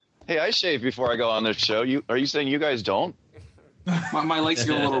Hey, I shave before I go on this show. Are you saying you guys don't? My legs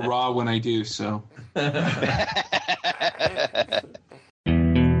get a little raw when I do, so.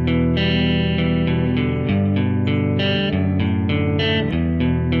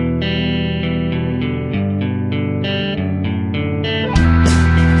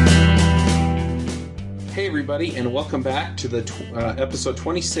 Hey, everybody, and welcome back to the episode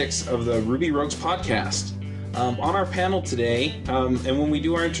 26 of the Ruby Rogues podcast. On our panel today, and when we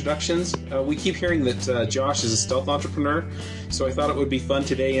do our introductions, we keep hearing that Josh is a stealth entrepreneur, so I thought it would be fun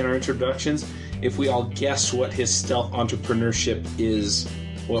today in our introductions if we all guess what his stealth entrepreneurship is,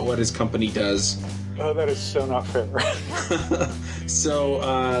 what his company does. Oh, that is so not fair. So,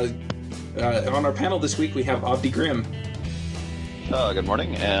 on our panel this week, we have Avdi Grimm. Good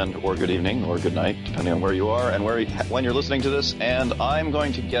morning, or good evening, or good night, depending on where you are and when you're listening to this. And I'm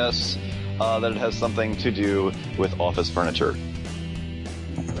going to guess that it has something to do with office furniture.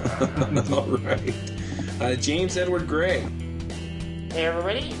 All right. James Edward Gray. Hey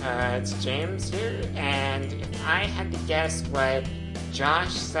everybody, it's James here, and if I had to guess what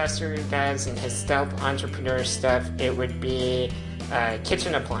Josh Sesser does in his stealth entrepreneur stuff, it would be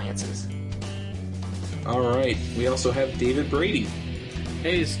kitchen appliances. All right. We also have David Brady.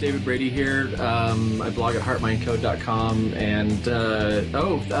 Hey, it's David Brady here. I blog at heartmindcode.com, and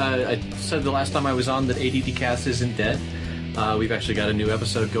I said the last time I was on that ADDcast isn't dead. We've actually got a new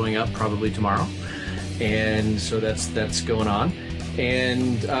episode going up probably tomorrow, and so that's going on.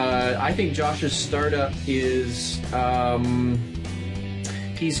 And I think Josh's startup is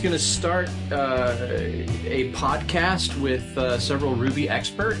he's going to start a podcast with several Ruby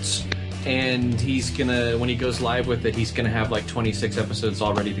experts. And he's gonna, when he goes live with it, he's gonna have like 26 episodes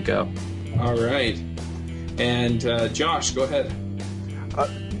all ready to go. All right. And Josh, go ahead.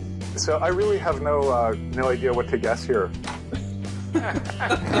 So I really have no idea what to guess here.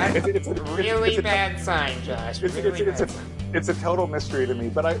 It's a really bad sign, Josh. It's a total mystery to me.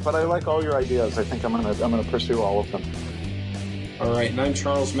 But I like all your ideas. I think I'm gonna pursue all of them. All right, and I'm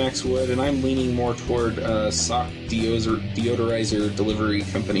Charles Max Wood, and I'm leaning more toward sock deodorizer delivery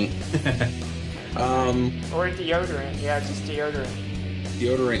company. Or deodorant, yeah, just deodorant.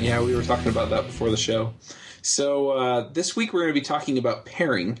 Deodorant, yeah, we were talking about that before the show. So this week we're going to be talking about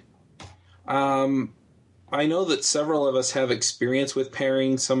pairing. I know that several of us have experience with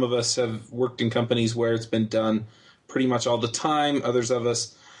pairing. Some of us have worked in companies where it's been done pretty much all the time. Others of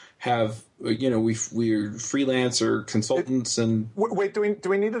us have, we're freelance or consultants. And wait, do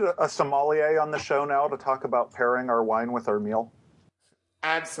we need a sommelier on the show now to talk about pairing our wine with our meal?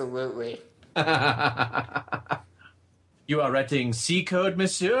 Absolutely. You are writing C code,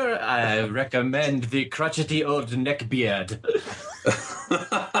 monsieur? I recommend the crotchety old neckbeard.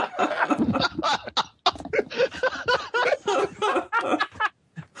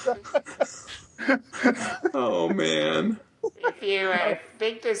 Oh, man. If you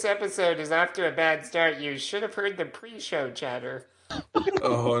think this episode is off to a bad start, you should have heard the pre-show chatter.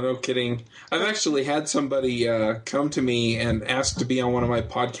 Oh, no kidding. I've actually had somebody come to me and ask to be on one of my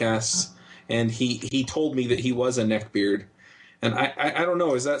podcasts, and he told me that he was a neckbeard. And I don't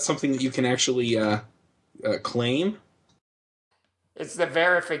know, is that something that you can actually claim? It's the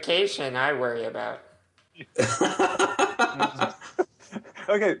verification I worry about.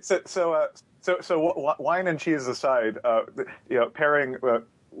 Okay, so wine and cheese aside, pairing.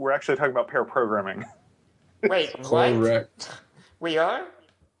 We're actually talking about pair programming. Wait, what? Correct. We are?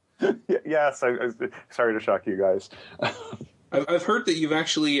 Yes. Sorry to shock you guys. I've heard that you've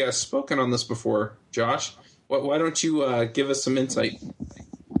actually spoken on this before, Josh. Why don't you give us some insight?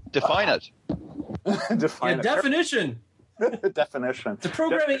 Define it. Define it. Definition. Definition. It's a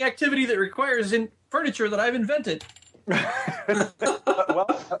programming activity that requires furniture that I've invented. Well,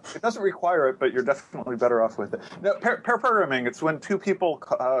 it doesn't require it, but you're definitely better off with it. No, pair programming, it's when two people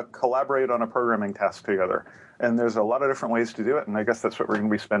collaborate on a programming task together. And there's a lot of different ways to do it, and I guess that's what we're going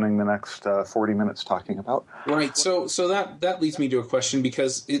to be spending the next 40 minutes talking about. Right, so that leads me to a question,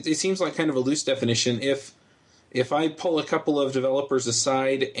 because it seems like kind of a loose definition. If I pull a couple of developers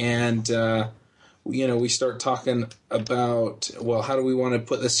aside and we start talking about, well, how do we want to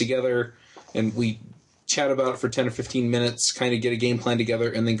put this together, and we chat about it for 10 or 15 minutes, kind of get a game plan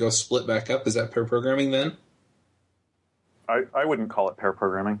together, and then go split back up. Is that pair programming then? I wouldn't call it pair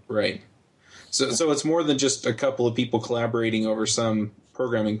programming. Right. So it's more than just a couple of people collaborating over some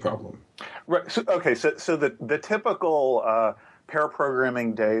programming problem. Right. So the typical pair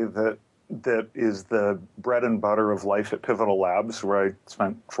programming day that is the bread and butter of life at Pivotal Labs, where I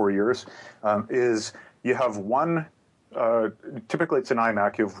spent 4 years, is you have one. Typically, it's an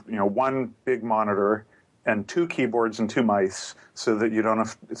iMac. You have one big monitor and 2 keyboards and 2 mice, so that you don't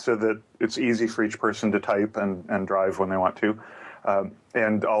have, so that it's easy for each person to type and drive when they want to.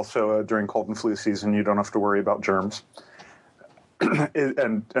 And also during cold and flu season, you don't have to worry about germs.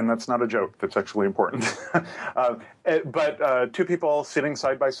 and that's not a joke. That's actually important. But 2 people sitting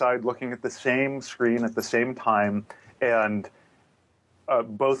side by side, looking at the same screen at the same time, and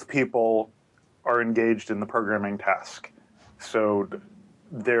both people are engaged in the programming task. So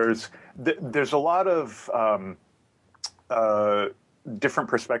there's a lot of different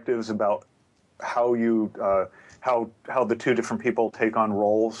perspectives about how you how the 2 different people take on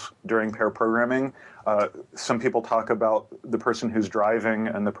roles during pair programming. Some people talk about the person who's driving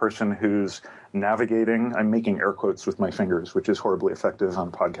and the person who's navigating. I'm making air quotes with my fingers, which is horribly effective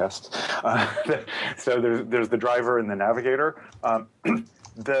on podcasts. So there's the driver and the navigator.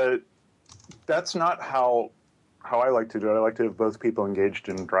 That's not how I like to do it. I like to have both people engaged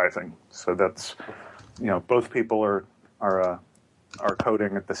in driving. So that's, both people are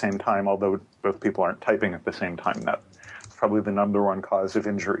coding at the same time, although both people aren't typing at the same time. That's probably the number 1 cause of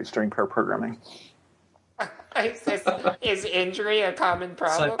injuries during pair programming. Is injury a common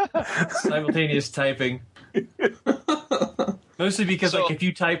problem? Simultaneous typing. Mostly because, if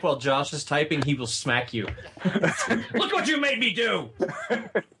you type while Josh is typing, he will smack you. Look what you made me do!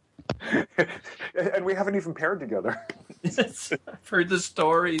 And we haven't even paired together. I've heard the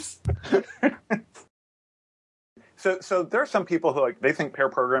stories. So there are some people who they think pair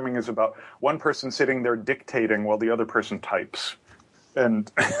programming is about one person sitting there dictating while the other person types,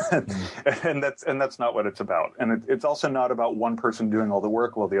 and that's not what it's about. And it's also not about one person doing all the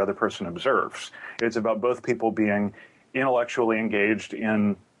work while the other person observes. It's about both people being intellectually engaged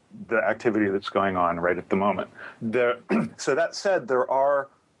in the activity that's going on right at the moment. So that said, there are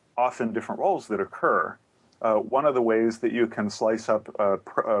often different roles that occur. One of the ways that you can slice up a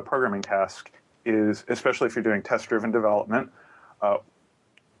programming task is, especially if you're doing test-driven development,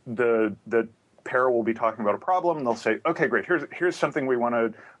 the pair will be talking about a problem, and they'll say, "Okay, great. Here's something we want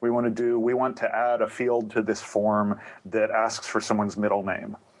to do. We want to add a field to this form that asks for someone's middle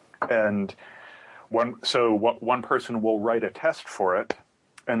name." And one person will write a test for it,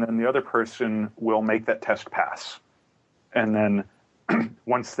 and then the other person will make that test pass. And then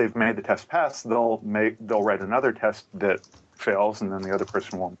once they've made the test pass, they'll write another test that fails, and then the other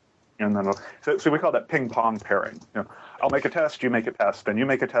person won't. And then so we call that ping pong pairing. I'll make a test, you make it pass, then you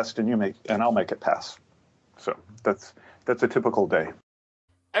make a test, and I'll make it pass. So that's a typical day.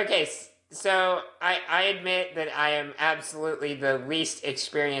 Okay, so I admit that I am absolutely the least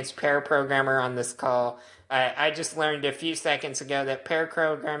experienced pair programmer on this call. I just learned a few seconds ago that pair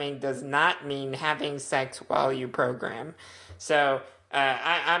programming does not mean having sex while you program. So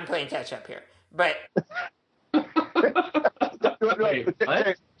I'm playing catch up here. But Wait,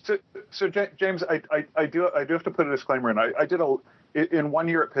 what? So James, I do have to put a disclaimer in. I did in 1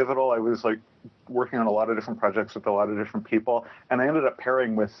 year at Pivotal, I was working on a lot of different projects with a lot of different people, and I ended up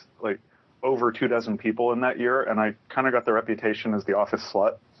pairing with over 24 people in that year, and I kind of got the reputation as the office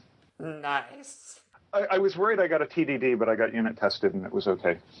slut. Nice. I was worried I got a TDD, but I got unit tested, and it was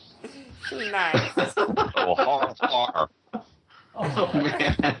okay. Nice. Oh,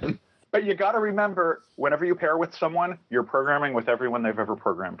 man. But you got to remember, whenever you pair with someone, you're programming with everyone they've ever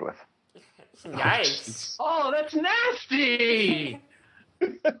programmed with. Nice. Oh, that's nasty!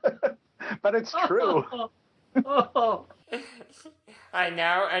 But it's true. Oh. I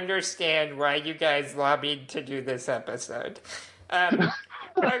now understand why you guys lobbied to do this episode.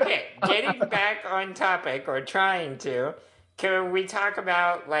 Okay, getting back on topic, or trying to, can we talk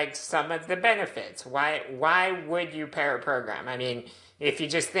about some of the benefits? Why would you pair a program? I mean, if you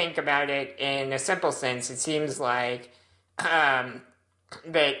just think about it in a simple sense, it seems like that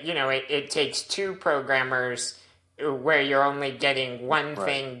it takes 2 programmers where you're only getting one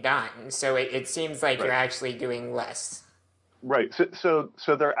thing done. So it seems like you're actually doing less. Right. So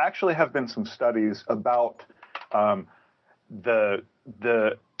there actually have been some studies about the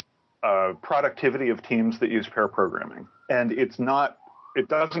productivity of teams that use pair programming, and it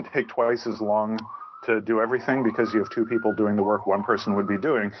doesn't take twice as long to do everything because you have 2 people doing the work one person would be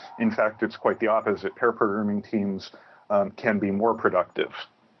doing. In fact, it's quite the opposite. Pair programming teams can be more productive.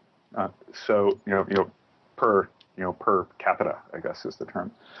 Per capita, I guess is the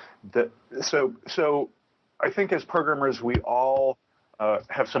term. So I think as programmers, we all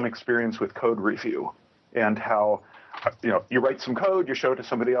have some experience with code review and how, you write some code, you show it to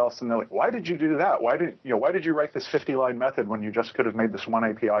somebody else, and they're like, "Why did you do that? Why did you write this 50-line method when you just could have made this one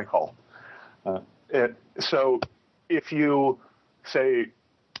API call?" So if you say,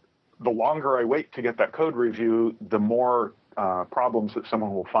 the longer I wait to get that code review, the more problems that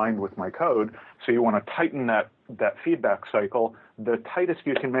someone will find with my code. So you want to tighten that feedback cycle. The tightest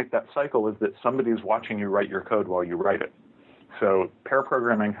you can make that cycle is that somebody's watching you write your code while you write it. So pair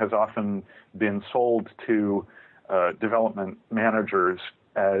programming has often been sold to development managers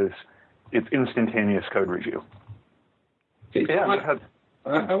as it's instantaneous code review. Okay, so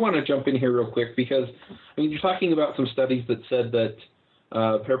I want to jump in here real quick because you're talking about some studies that said that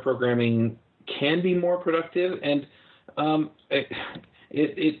pair programming can be more productive, and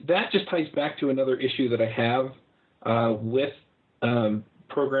that just ties back to another issue that I have with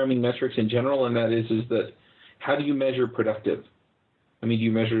programming metrics in general, and that is that how do you measure productive? Do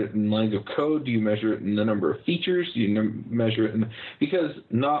you measure it in lines of code? Do you measure it in the number of features? Do you measure it because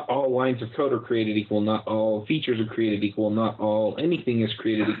not all lines of code are created equal, not all features are created equal, not all anything is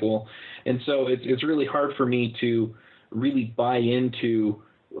created equal, and so it's really hard for me to really buy into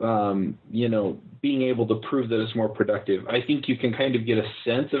being able to prove that it's more productive. I think you can kind of get a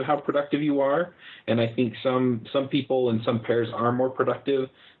sense of how productive you are, and I think some people and some pairs are more productive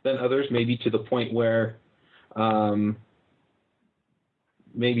than others, maybe to the point where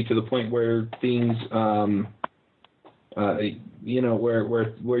things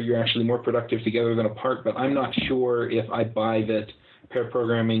where you're actually more productive together than apart. But I'm not sure if I buy that pair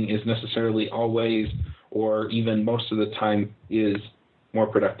programming is necessarily always or even most of the time is more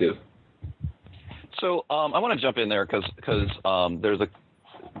productive. So I want to jump in there because there's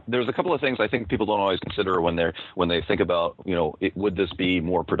a couple of things I think people don't always consider when they think about would this be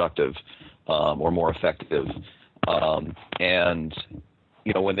more productive or more effective, and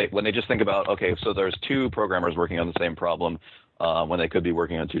when they just think about, okay, so there's two programmers working on the same problem when they could be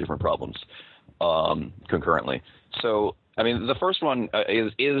working on two different problems concurrently. So the first one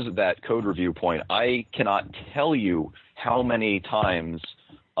is that code review point. I cannot tell you how many times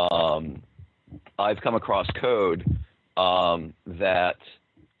I've come across code that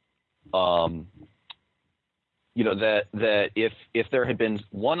if there had been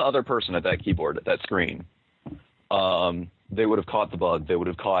one other person at that keyboard, at that screen, they would have caught the bug. They would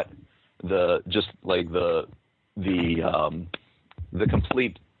have caught the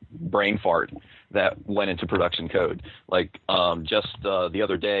complete brain fart that went into production code. Just the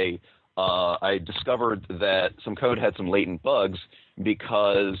other day, I discovered that some code had some latent bugs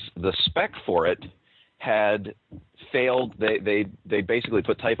because the spec for it had failed. They basically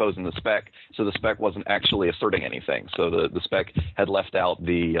put typos in the spec, so the spec wasn't actually asserting anything. So the spec had left out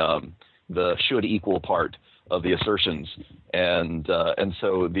the should equal part of the assertions, and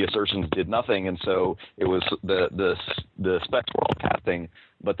so the assertions did nothing, and so it was the specs were all passing,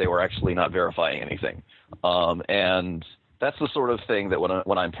 but they were actually not verifying anything. And that's the sort of thing that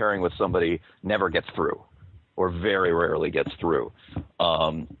when I'm pairing with somebody never gets through, or very rarely gets through.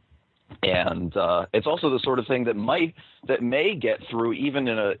 And it's also the sort of thing that may get through even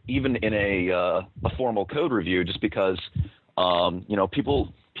in a formal code review, just because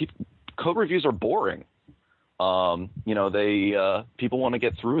people code reviews are boring. People want to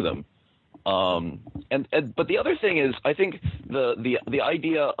get through them. But the other thing is, I think the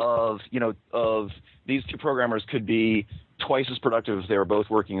idea of these two programmers could be twice as productive if they were both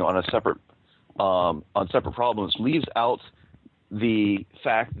working on separate problems leaves out the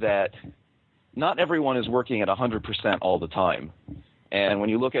fact that not everyone is working at 100% all the time. And when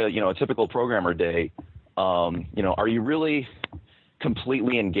you look at a typical programmer day, are you really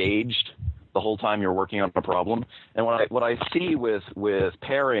completely engaged the whole time you're working on a problem? And what I see with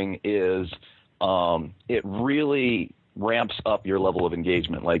pairing is it really ramps up your level of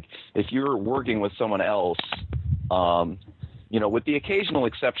engagement. Like if you're working with someone else, with the occasional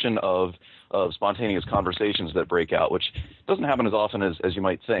exception of spontaneous conversations that break out, which doesn't happen as often as you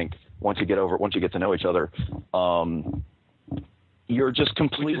might think once you get to know each other, you're just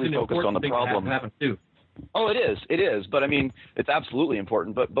completely focused on the problem. Happen too. Oh, it is. But it's absolutely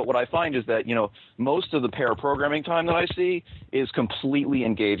important. But what I find is that, most of the pair programming time that I see is completely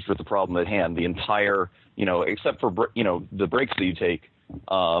engaged with the problem at hand. The entire, except for, the breaks that you take,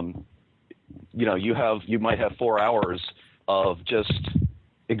 you might have 4 hours of just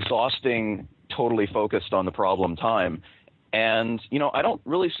exhausting, totally focused on the problem time. And, I don't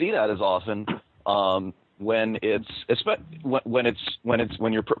really see that as often, when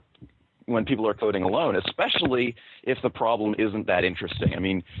people are coding alone, especially if the problem isn't that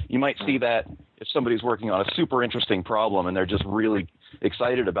interesting. You might see that if somebody's working on a super interesting problem and they're just really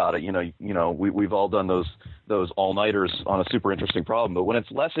excited about it. We've all done those all-nighters on a super interesting problem. But when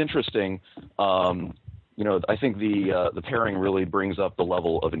it's less interesting, I think the pairing really brings up the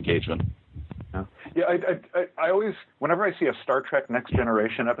level of engagement. Yeah, I always, whenever I see a Star Trek Next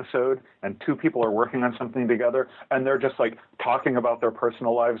Generation episode and two people are working on something together and they're just like talking about their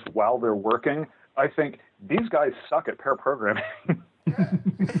personal lives while they're working, I think these guys suck at pair programming.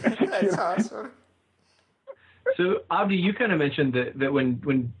 That's awesome. So, Abdi, you kind of mentioned that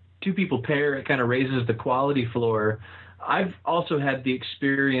when two people pair, it kind of raises the quality floor. I've also had the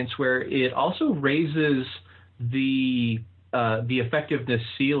experience where it also raises the effectiveness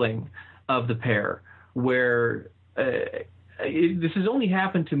ceiling of the pair, where this has only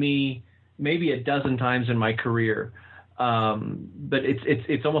happened to me maybe a dozen times in my career, but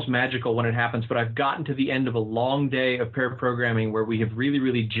it's almost magical when it happens. But I've gotten to the end of a long day of pair programming where we have really,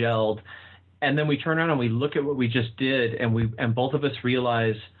 really gelled, and then we turn around and we look at what we just did, and both of us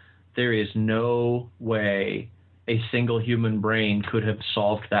realize there is no way a single human brain could have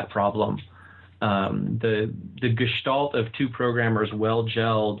solved that problem. The gestalt of two programmers well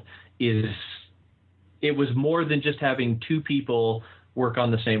gelled it was more than just having two people work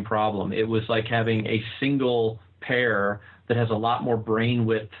on the same problem. It was like having a single pair that has a lot more brain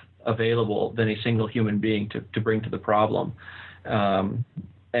width available than a single human being to bring to the problem.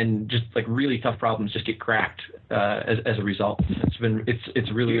 And just like really tough problems just get cracked as a result.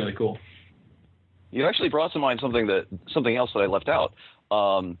 It's really, really cool. You actually brought to mind something else that I left out.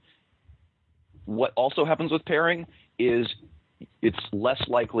 What also happens with pairing is it's less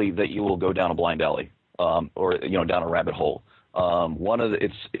likely that you will go down a blind alley or down a rabbit hole.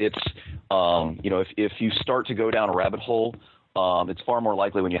 If you start to go down a rabbit hole, it's far more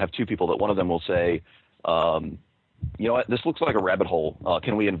likely when you have two people that one of them will say, you know what, this looks like a rabbit hole.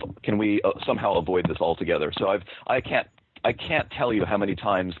 Can we somehow avoid this altogether? So I can't tell you how many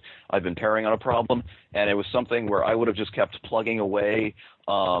times I've been pairing on a problem, and it was something where I would have just kept plugging away,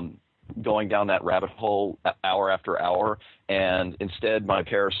 going down that rabbit hole hour after hour, and instead my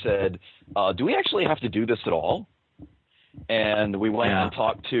pair said, do we actually have to do this at all? And we went and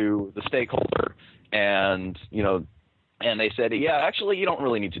talked to the stakeholder, and they said, yeah, actually you don't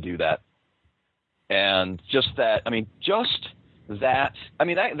really need to do that. And that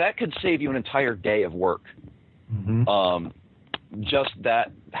could save you an entire day of work. Mm-hmm. Just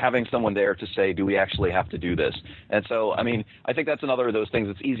that, having someone there to say, do we actually have to do this? And so, I think that's another of those things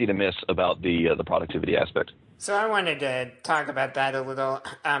that's easy to miss about the productivity aspect. So I wanted to talk about that a little.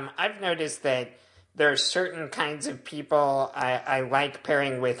 I've noticed that there are certain kinds of people I like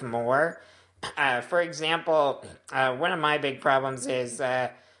pairing with more. For example, one of my big problems is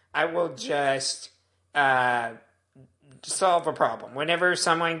I will just solve a problem. Whenever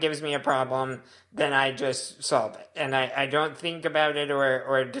someone gives me a problem, then I just solve it. And I don't think about it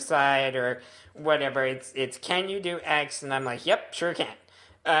or decide or whatever. It's can you do X? And I'm like, yep, sure can.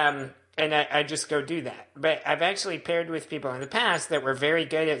 And I just go do that. But I've actually paired with people in the past that were very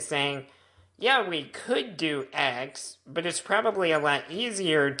good at saying, yeah, we could do X, but it's probably a lot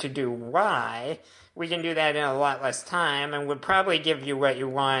easier to do Y. We can do that in a lot less time and would probably give you what you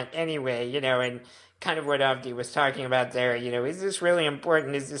want anyway, and kind of what Avdi was talking about there, is this really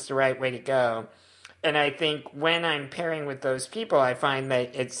important? Is this the right way to go? And I think when I'm pairing with those people, I find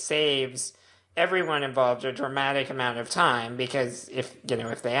that it saves everyone involved a dramatic amount of time, because if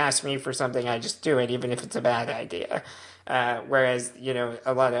they ask me for something, I just do it, even if it's a bad idea. Whereas,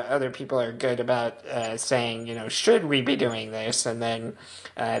 a lot of other people are good about saying, should we be doing this? And then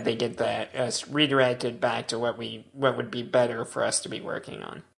they get us redirected back to what would be better for us to be working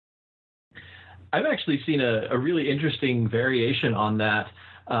on. I've actually seen a really interesting variation on that,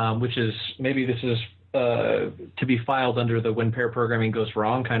 which is maybe this is to be filed under the when pair programming goes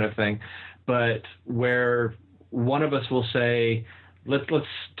wrong kind of thing, but where one of us will say, let's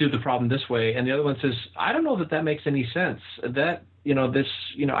do the problem this way, and the other one says, I don't know that makes any sense. That I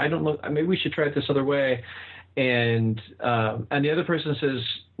don't know. Maybe we should try it this other way. And the other person says,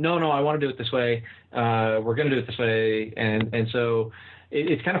 no, I want to do it this way. We're going to do it this way, and so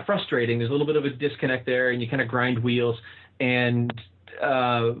it's kind of frustrating. There's a little bit of a disconnect there, and you kind of grind wheels. And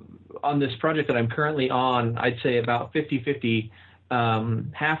on this project that I'm currently on, I'd say about 50-50.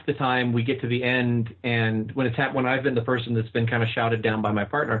 Half the time we get to the end, and when I've been the person that's been kind of shouted down by my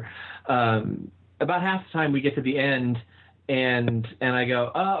partner, about half the time we get to the end, and I go,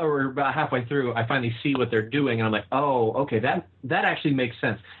 or about halfway through, I finally see what they're doing, and I'm like, oh, okay, that actually makes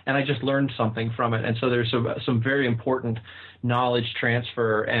sense, and I just learned something from it. And so there's some very important knowledge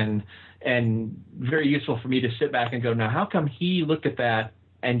transfer, and very useful for me to sit back and go, now how come he looked at that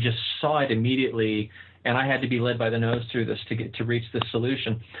and just saw it immediately, and I had to be led by the nose through this to reach this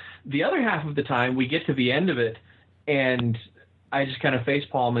solution. The other half of the time, we get to the end of it, and I just kind of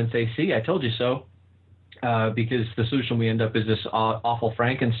facepalm and say, see, I told you so. because the solution we end up is this awful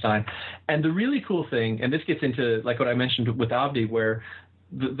Frankenstein. And the really cool thing, and this gets into like what I mentioned with Avdi, where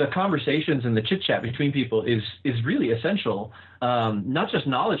the conversations and the chit chat between people is really essential. Not just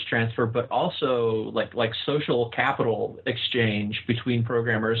knowledge transfer, but also like social capital exchange between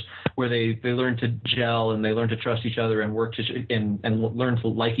programmers, where they learn to gel and they learn to trust each other and work and learn to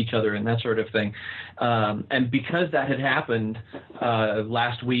like each other and that sort of thing. And because that had happened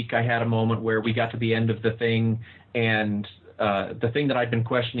last week, I had a moment where we got to the end of the thing, and the thing that I'd been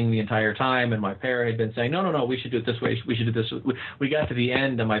questioning the entire time, and my pair had been saying, no, we should do it this way, we should do this. We got to the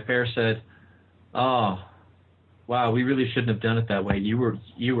end, and my pair said, "Oh, wow, we really shouldn't have done it that way. You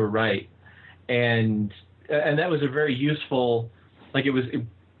were right," and that was a very useful. Like it was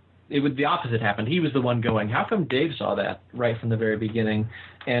the opposite happened. He was the one going, "How come Dave saw that right from the very beginning?"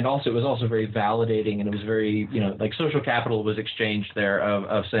 And also, it was also very validating, and it was very, like social capital was exchanged there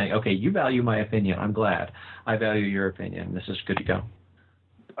of saying, okay, you value my opinion. I'm glad. I value your opinion. This is good to go.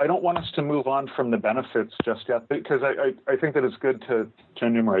 I don't want us to move on from the benefits just yet, because I think that it's good to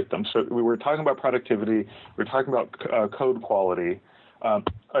enumerate them. So we were talking about productivity. We're talking about code quality.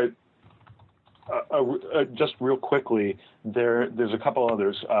 Just real quickly, there's a couple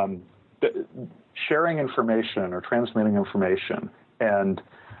others. Sharing information or transmitting information. And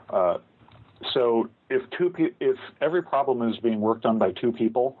so if every problem is being worked on by two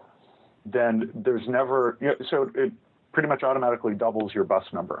people, then there's never, so it pretty much automatically doubles your bus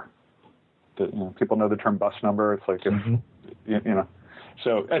number. People know the term bus number. It's like, if,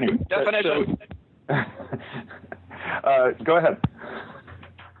 so anyway. Definition. Go ahead.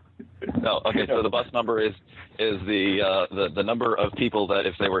 No, okay. So the bus number is the number of people that,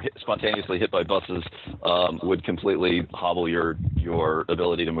 if they were spontaneously hit by buses, would completely hobble your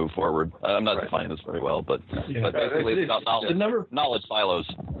ability to move forward. I'm not defining this very well, but basically it's about knowledge silos.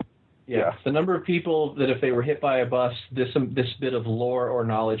 Yeah, the number of people that if they were hit by a bus, this bit of lore or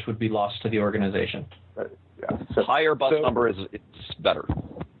knowledge would be lost to the organization. Yeah. So, higher bus number it's better.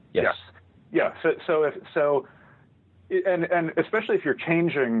 Yes. Yeah. And especially if you're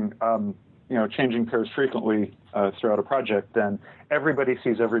changing, changing pairs frequently throughout a project, then everybody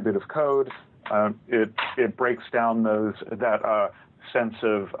sees every bit of code. It breaks down that sense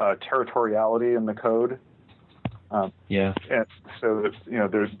of territoriality in the code. And so that,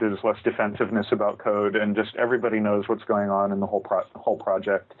 there's less defensiveness about code, and just everybody knows what's going on in the whole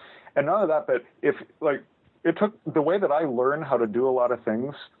project. And none of that, but it took the way that I learned how to do a lot of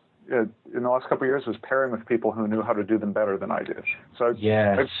things in the last couple of years was pairing with people who knew how to do them better than I did. So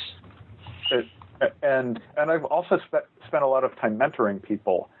and I've also spent a lot of time mentoring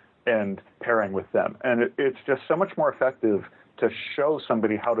people and pairing with them, and it's just so much more effective to show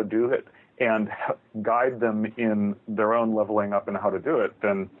somebody how to do it and guide them in their own leveling up and how to do it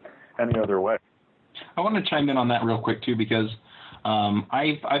than any other way. I want to chime in on that real quick too, because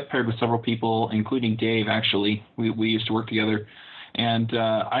I've paired with several people, including Dave. Actually, we used to work together. And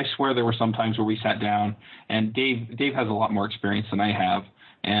I swear there were some times where we sat down, and Dave has a lot more experience than I have.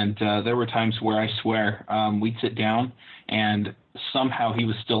 And there were times where I swear we'd sit down, and somehow he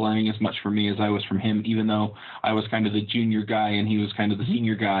was still learning as much from me as I was from him, even though I was kind of the junior guy and he was kind of the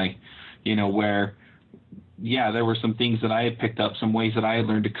senior guy, where, there were some things that I had picked up, some ways that I had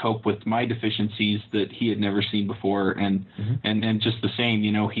learned to cope with my deficiencies that he had never seen before. And just the same,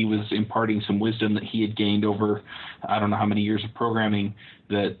 he was imparting some wisdom that he had gained over, I don't know how many years of programming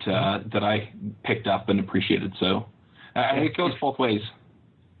that I picked up and appreciated. So it goes both ways.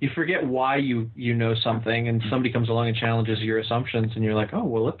 You forget why you know something, and somebody comes along and challenges your assumptions, and you're like, oh,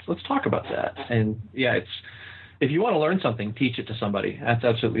 well, let's talk about that. And it's, if you want to learn something, teach it to somebody. That's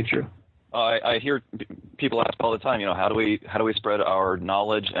absolutely true. I hear people ask all the time, how do we spread our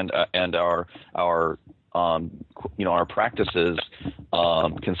knowledge and our practices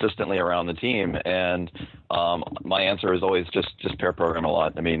consistently around the team? And my answer is always just pair program a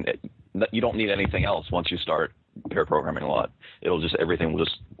lot. I mean, you don't need anything else once you start pair programming a lot. Everything will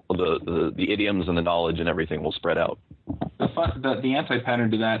just the idioms and the knowledge and everything will spread out. The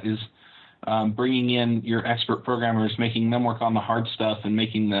anti-pattern to that is bringing in your expert programmers, making them work on the hard stuff, and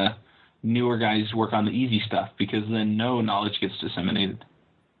making the newer guys work on the easy stuff, because then no knowledge gets disseminated.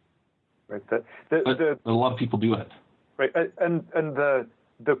 Right. A lot of people do it. Right. And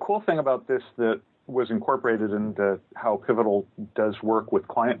the cool thing about this that was incorporated into how Pivotal does work with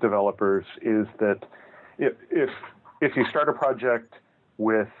client developers is that if you start a project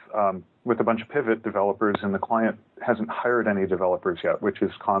with a bunch of Pivot developers and the client hasn't hired any developers yet, which is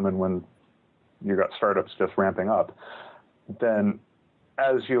common when you got startups just ramping up, then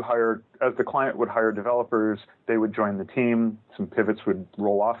as the client would hire developers, they would join the team, some pivots would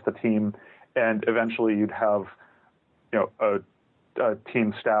roll off the team, and eventually you'd have, a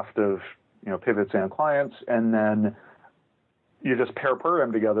team staffed of, pivots and clients, and then you just pair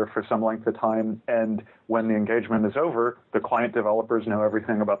program together for some length of time, and when the engagement is over, the client developers know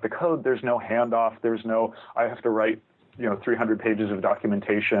everything about the code. There's no handoff. There's no, I have to write, 300 pages of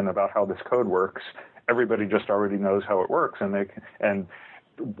documentation about how this code works. Everybody just already knows how it works, and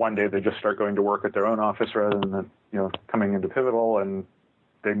one day they just start going to work at their own office rather than, coming into Pivotal, and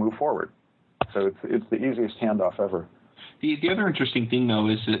they move forward. So it's the easiest handoff ever. The other interesting thing, though,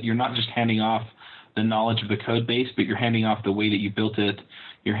 is that you're not just handing off the knowledge of the code base, but you're handing off the way that you built it.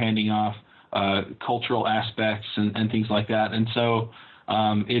 You're handing off cultural aspects and things like that. And so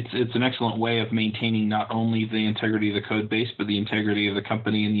it's an excellent way of maintaining not only the integrity of the code base, but the integrity of the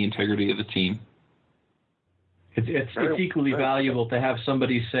company and the integrity of the team. It's equally valuable to have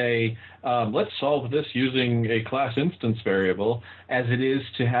somebody say, let's solve this using a class instance variable, as it is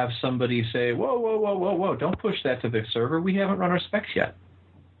to have somebody say, whoa, don't push that to the server. We haven't run our specs yet.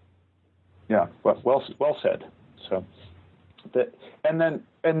 Yeah, well said. So, and then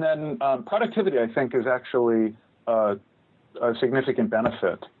productivity, I think, is actually a significant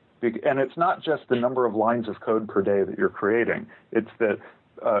benefit, and it's not just the number of lines of code per day that you're creating. It's that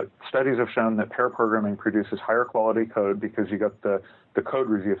studies have shown that pair programming produces higher quality code because you got the code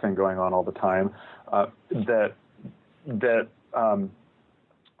review thing going on all the time.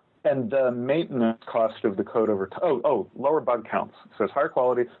 And the maintenance cost of the code over time. Lower bug counts. So it's higher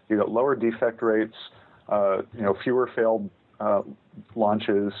quality. You got lower defect rates. Fewer failed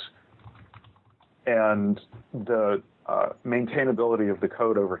launches, and the maintainability of the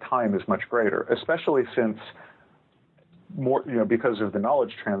code over time is much greater, especially since more, because of the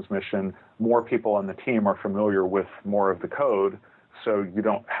knowledge transmission, more people on the team are familiar with more of the code, so you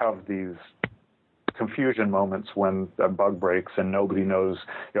don't have these confusion moments when a bug breaks and nobody knows,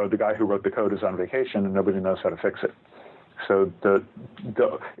 the guy who wrote the code is on vacation and nobody knows how to fix it. So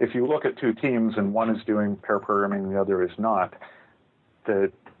if you look at two teams and one is doing pair programming and the other is not,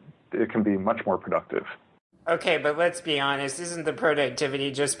 it can be much more productive. Okay, but let's be honest, isn't the productivity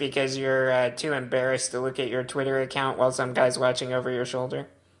just because you're too embarrassed to look at your Twitter account while some guy's watching over your shoulder?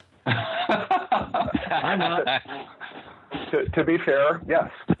 I'm not. To be fair, yes.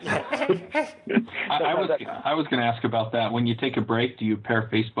 I was going to ask about that. When you take a break, do you pair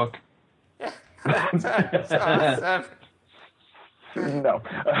Facebook? That's awesome. No.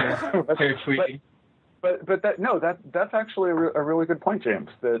 Pair tweeting. But that's actually a really good point, James.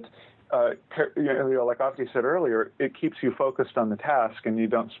 That like Avdi said earlier, it keeps you focused on the task, and you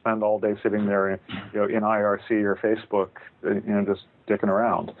don't spend all day sitting there, in IRC or Facebook, just dicking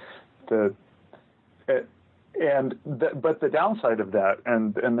around. But the downside of that,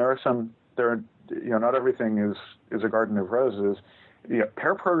 and not everything is a garden of roses.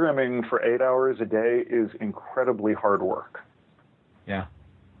 Pair programming for 8 hours a day is incredibly hard work. Yeah.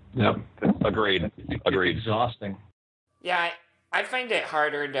 Yep. Agreed. It's exhausting. Yeah, I find it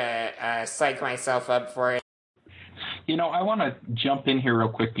harder to psych myself up for it. I want to jump in here real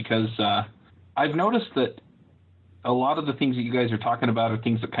quick because I've noticed that a lot of the things that you guys are talking about are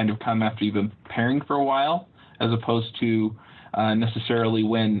things that kind of come after you've been pairing for a while, as opposed to necessarily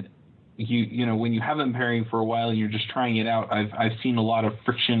when when you haven't been pairing for a while and you're just trying it out. I've seen a lot of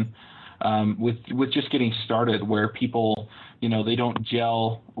friction with just getting started, where people they don't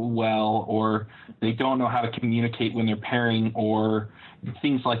gel well, or they don't know how to communicate when they're pairing, or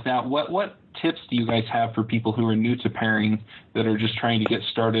things like that. What tips do you guys have for people who are new to pairing that are just trying to get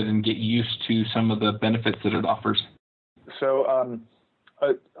started and get used to some of the benefits that it offers? So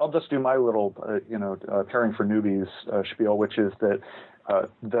I'll just do my little pairing for newbies spiel, which is that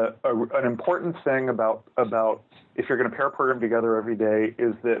an important thing about if you're going to pair program together every day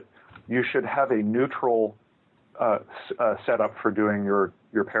is that you should have a neutral setup for doing your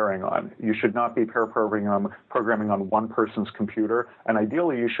pairing on. You should not be pair programming on one person's computer, and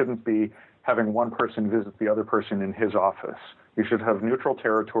ideally you shouldn't be having one person visit the other person in his office. You should have neutral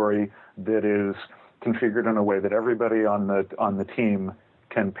territory that is configured in a way that everybody on the team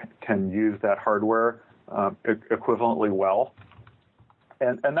can use that hardware equivalently well.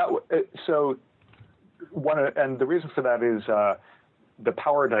 And the reason for that is the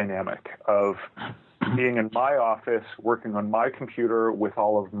power dynamic of being in my office, working on my computer with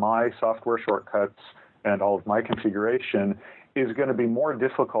all of my software shortcuts and all of my configuration is going to be more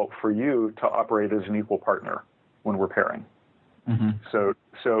difficult for you to operate as an equal partner when we're pairing. Mm-hmm. So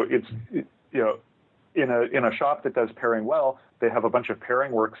it's in a shop that does pairing well, they have a bunch of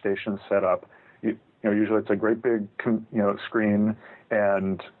pairing workstations set up. Usually it's a great big screen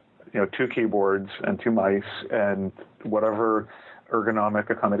and 2 keyboards and 2 mice and whatever ergonomic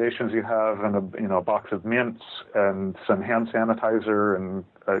accommodations you have, and a box of mints and some hand sanitizer and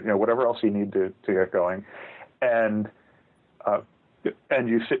whatever else you need to get going, and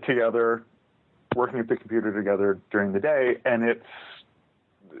you sit together, working at the computer together during the day, and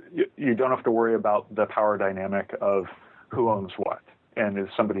you don't have to worry about the power dynamic of who owns what and is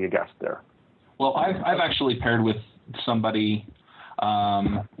somebody a guest there. Well, I've actually paired with somebody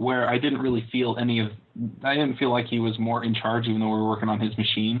where I didn't really feel I didn't feel like he was more in charge, even though we were working on his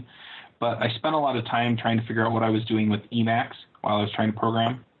machine. But I spent a lot of time trying to figure out what I was doing with Emacs while I was trying to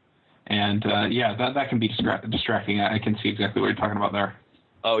program. And that can be distracting. I can see exactly what you're talking about there.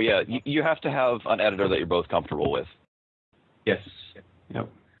 Oh yeah, you have to have an editor that you're both comfortable with. Yes. Yep.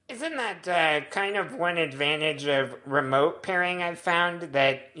 Isn't that kind of one advantage of remote pairing I've found,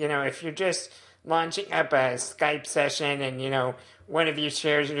 that, if you're just launching up a Skype session and, one of you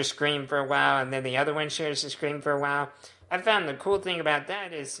shares your screen for a while and then the other one shares the screen for a while, I found the cool thing about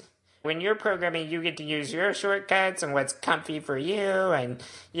that is when you're programming, you get to use your shortcuts and what's comfy for you, and,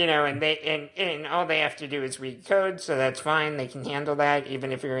 and all they have to do is read code, so that's fine. They can handle that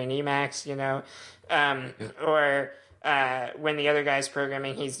even if you're in Emacs, or when the other guy's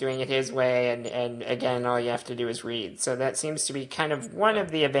programming, he's doing it his way, and again, all you have to do is read. So that seems to be kind of one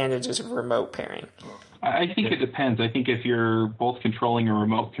of the advantages of remote pairing. I think it depends. I think if you're both controlling a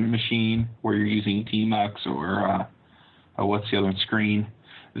remote machine where you're using Tmux or what's the other one, Screen,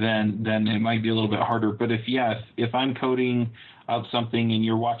 then it might be a little bit harder. But if I'm coding out something and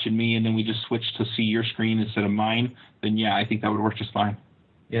you're watching me and then we just switch to see your screen instead of mine, then I think that would work just fine.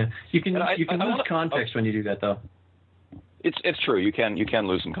 Yeah, you can lose context when you do that, though. It's true. You can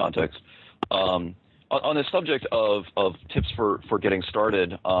lose some context. On the subject of tips for getting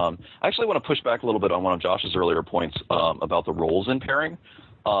started, I actually want to push back a little bit on one of Josh's earlier points about the roles in pairing.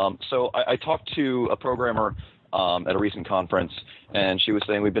 So I talked to a programmer at a recent conference, and she was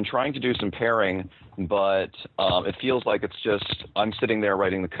saying we've been trying to do some pairing, but it feels like it's just I'm sitting there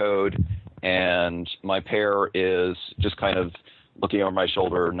writing the code, and my pair is just kind of looking over my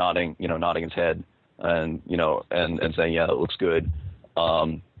shoulder, nodding his head, and and saying, yeah, it looks good.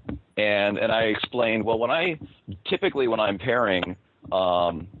 And I explained, well, when I'm pairing,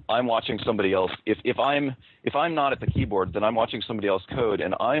 I'm watching somebody else. If I'm not at the keyboard, then I'm watching somebody else code,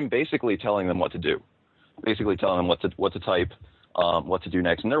 and I'm basically telling them what to do, basically telling them what to type, what to do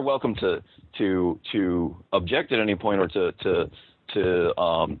next, and they're welcome to object at any point or to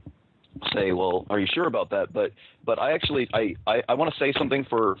say, well, are you sure about that? But I actually I want to say something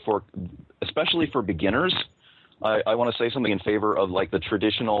for especially for beginners. I want to say something in favor of like the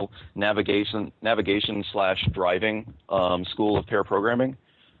traditional navigation / driving school of pair programming,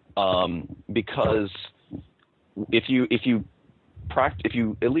 because if you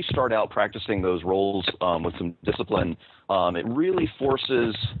at least start out practicing those roles with some discipline, it really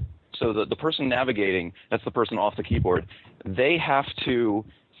forces so that the person navigating, that's the person off the keyboard, they have to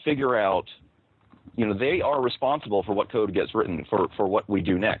figure out, they are responsible for what code gets written for what we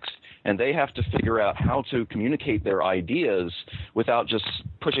do next. And they have to figure out how to communicate their ideas without just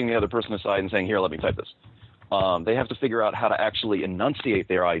pushing the other person aside and saying, here, let me type this. They have to figure out how to actually enunciate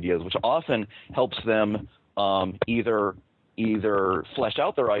their ideas, which often helps them either flesh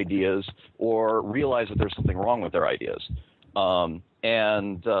out their ideas or realize that there's something wrong with their ideas. And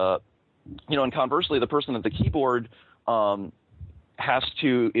conversely, the person at the keyboard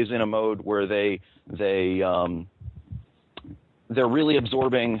is in a mode where they're really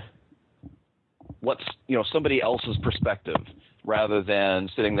absorbing what's somebody else's perspective rather than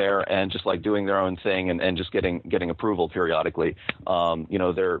sitting there and just like doing their own thing and just getting approval periodically.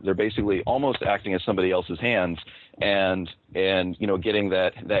 They're basically almost acting as somebody else's hands and getting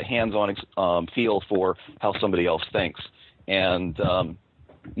that hands-on feel for how somebody else thinks. And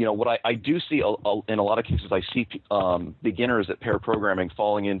what I do see in a lot of cases, I see beginners at pair programming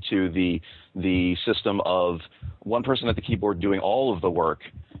falling into the system of one person at the keyboard doing all of the work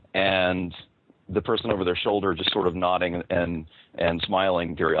and the person over their shoulder just sort of nodding and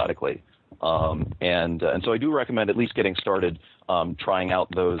smiling periodically. And so I do recommend at least getting started trying out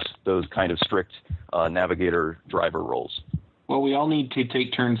those kind of strict navigator driver roles. Well, we all need to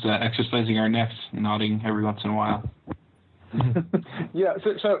take turns exercising our necks and nodding every once in a while. Yeah,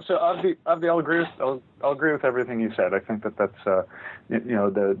 so I'll agree with everything you said. I think that's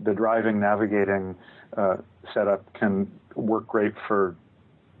the driving, navigating setup can work great for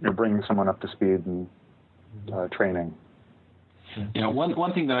bringing someone up to speed and training. Yeah,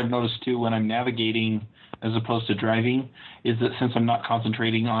 one thing that I've noticed too when I'm navigating as opposed to driving is that since I'm not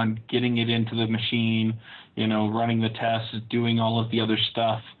concentrating on getting it into the machine, running the tests, doing all of the other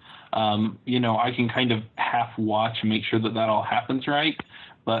stuff, I can kind of half watch and make sure that all happens right.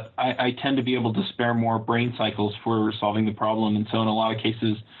 But I tend to be able to spare more brain cycles for solving the problem. And so in a lot of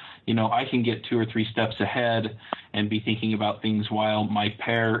cases, I can get 2 or 3 steps ahead and be thinking about things while my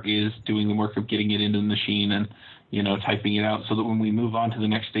pair is doing the work of getting it into the machine and, typing it out, so that when we move on to the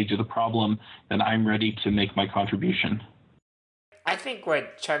next stage of the problem, then I'm ready to make my contribution. I think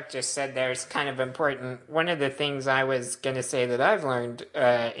what Chuck just said there is kind of important. One of the things I was going to say that I've learned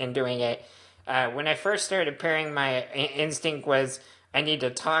in doing it, when I first started pairing, my instinct was I need to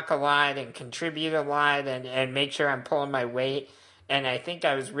talk a lot and contribute a lot and make sure I'm pulling my weight. And I think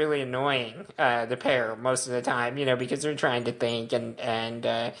I was really annoying the pair most of the time, because they're trying to think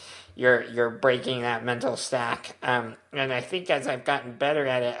and you're breaking that mental stack. And I think as I've gotten better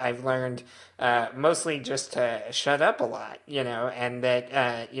at it, I've learned mostly just to shut up a lot, and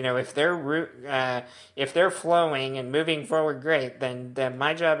that if they're flowing and moving forward great, then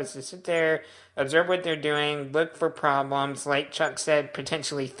my job is to sit there, observe what they're doing, look for problems, like Chuck said,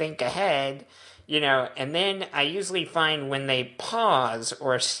 potentially think ahead. And then I usually find when they pause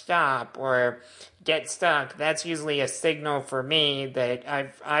or stop or get stuck, that's usually a signal for me that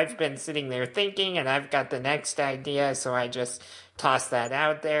I've been sitting there thinking and I've got the next idea, so I just toss that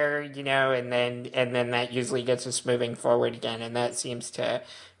out there, and then that usually gets us moving forward again, and that seems to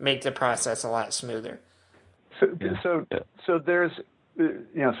make the process a lot smoother. So there's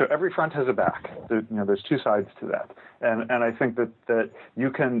so every front has a back. There's 2 sides to that, and I think that you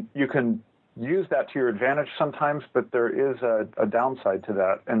can use that to your advantage sometimes, but there is a downside to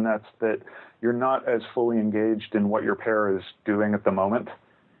that, and that's that you're not as fully engaged in what your pair is doing at the moment,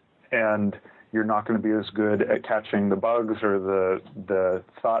 and you're not going to be as good at catching the bugs or the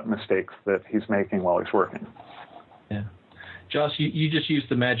thought mistakes that he's making while he's working. Yeah. Josh, you just used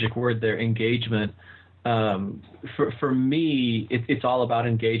the magic word there, engagement. For me, it's all about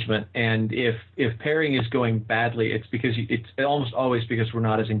engagement, and if pairing is going badly, it's almost always because we're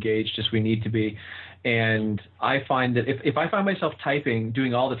not as engaged as we need to be. And I find that if I find myself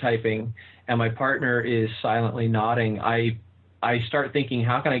doing all the typing, and my partner is silently nodding, I start thinking,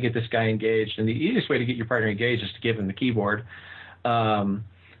 how can I get this guy engaged? And the easiest way to get your partner engaged is to give him the keyboard. I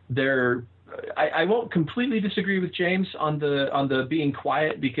won't completely disagree with James on the being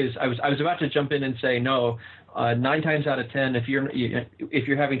quiet, because I was about to jump in and say no. 9 times out of 10, if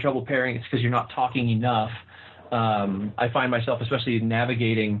you're having trouble pairing, it's because you're not talking enough. I find myself, especially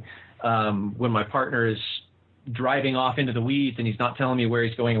navigating, when my partner is driving off into the weeds and he's not telling me where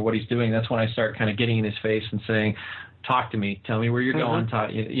he's going or what he's doing. That's when I start kind of getting in his face and saying, "Talk to me. Tell me where you're going.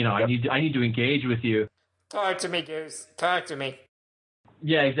 Yep. I need to engage with you. Talk to me, Goose. Talk to me."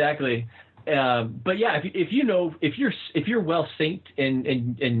 Yeah, exactly. But yeah, if you're well synced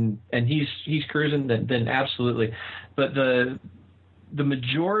and he's cruising, then absolutely. But the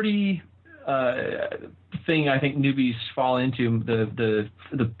majority thing I think newbies fall into,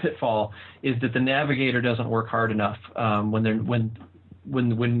 the pitfall, is that the navigator doesn't work hard enough when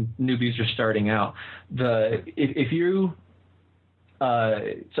newbies are starting out. If you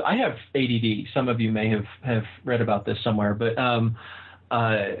so I have ADD. Some of you may have read about this somewhere, but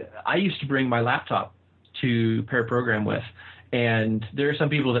I used to bring my laptop to pair program with, and there are some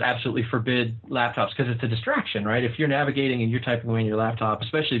people that absolutely forbid laptops because it's a distraction, right? If you're navigating and you're typing away on your laptop,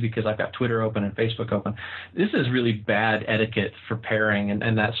 especially because I've got Twitter open and Facebook open, this is really bad etiquette for pairing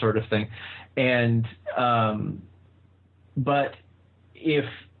and that sort of thing. And but if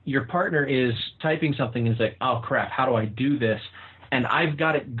your partner is typing something and is like, "Oh crap, how do I do this?" and I've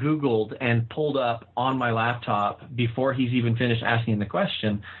got it Googled and pulled up on my laptop before he's even finished asking the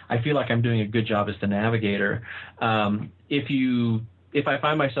question, I feel like I'm doing a good job as the navigator. If I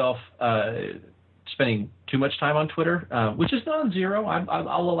find myself spending too much time on Twitter, which is non-zero,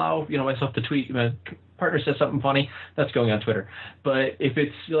 I'll allow myself to tweet. My partner says something funny, that's going on Twitter. But if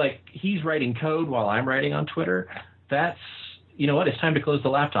it's like he's writing code while I'm writing on Twitter, that's, you know what, it's time to close the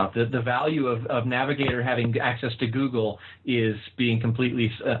laptop. The value of Navigator having access to Google is being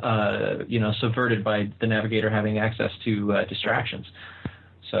completely subverted by the Navigator having access to distractions.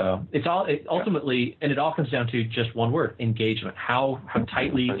 So it ultimately comes down to just one word: engagement. How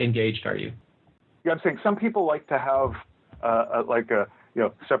tightly engaged are you? Yeah, I'm saying some people like to have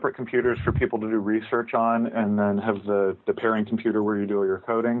separate computers for people to do research on, and then have the pairing computer where you do all your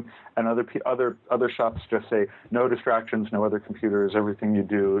coding. And other shops just say no distractions, no other computers. Everything you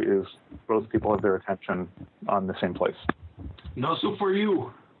do is both people have their attention on the same place. Not so for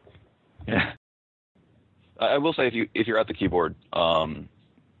you. Yeah. I will say if you're at the keyboard, and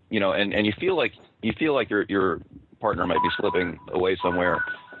you feel like your partner might be slipping away somewhere,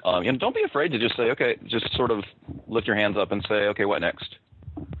 don't be afraid to just say, okay, just sort of lift your hands up and say, okay, what next?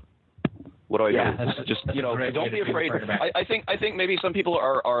 What do I Yeah, do? that's Just a great don't way be to feel afraid. part of it. I think maybe some people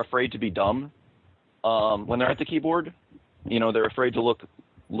are afraid to be dumb when they're at the keyboard. They're afraid to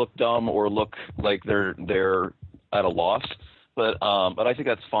look dumb or look like they're at a loss. But I think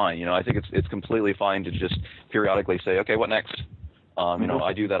that's fine. I think it's completely fine to just periodically say, okay, what next?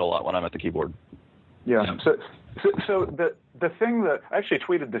 I do that a lot when I'm at the keyboard. Yeah. So the thing that I actually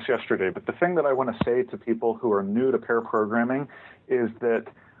tweeted this yesterday, but the thing that I want to say to people who are new to pair programming is that,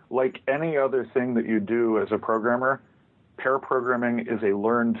 like any other thing that you do as a programmer, pair programming is a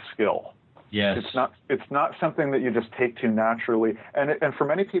learned skill. Yes. It's not something that you just take to naturally, and for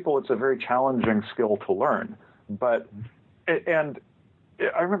many people it's a very challenging skill to learn. But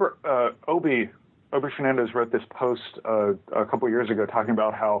I remember Obi Fernandez wrote this post a couple years ago talking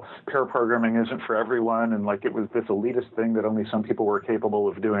about how pair programming isn't for everyone, and like it was this elitist thing that only some people were capable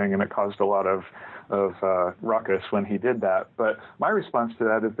of doing, and it caused a lot of ruckus when he did that. But my response to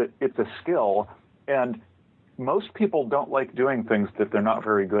that is that it's a skill, and most people don't like doing things that they're not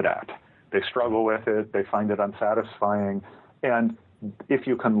very good at. They struggle with it, they find it unsatisfying, and if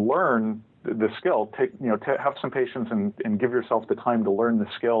you can learn the skill, have some patience and give yourself the time to learn the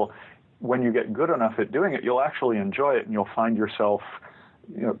skill. When you get good enough at doing it, you'll actually enjoy it, and you'll find yourself,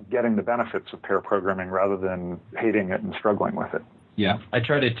 getting the benefits of pair programming rather than hating it and struggling with it. Yeah, I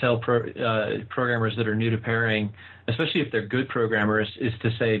try to tell programmers that are new to pairing, especially if they're good programmers, is to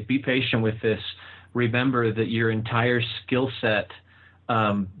say, be patient with this. Remember that your entire skill set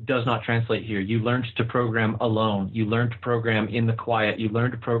does not translate here. You learned to program alone. You learned to program in the quiet. You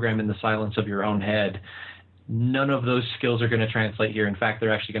learned to program in the silence of your own head. None of those skills are going to translate here. In fact,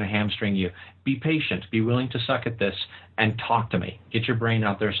 they're actually going to hamstring you. Be patient. Be willing to suck at this and talk to me. Get your brain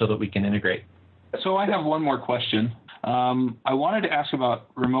out there so that we can integrate. So I have one more question. I wanted to ask about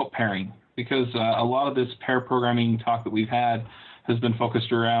remote pairing, because a lot of this pair programming talk that we've had has been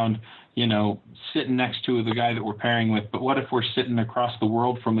focused around, sitting next to the guy that we're pairing with. But what if we're sitting across the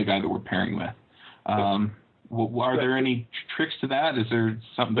world from the guy that we're pairing with? Are there any tricks to that? Is there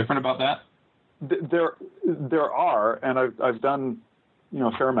something different about that? There are, and I've done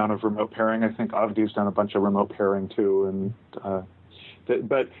a fair amount of remote pairing. I think Avdi's done a bunch of remote pairing too, and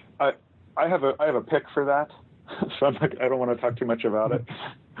but I have a pick for that, so I don't want to talk too much about it.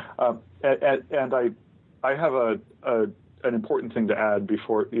 And I have an important thing to add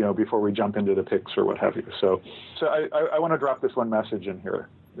before we jump into the picks or what have you. So I want to drop this one message in here,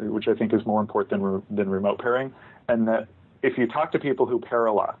 which I think is more important than remote pairing, and that if you talk to people who pair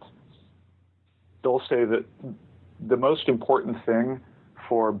a lot, they'll say that the most important thing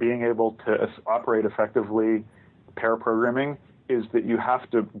for being able to operate effectively pair programming is that you have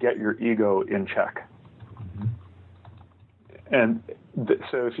to get your ego in check. And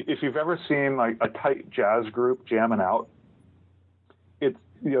so if you've ever seen like a tight jazz group jamming out,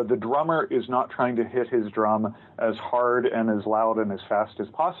 the drummer is not trying to hit his drum as hard and as loud and as fast as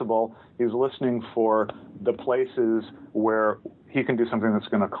possible. He's listening for the places where he can do something that's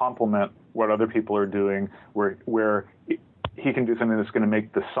going to complement what other people are doing, where he can do something that's going to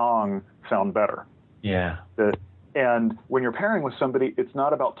make the song sound better. Yeah. And when you're pairing with somebody, it's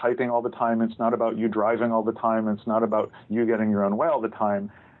not about typing all the time. It's not about you driving all the time. It's not about you getting your own way all the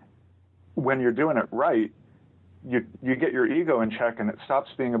time. When you're doing it right, you get your ego in check, and it stops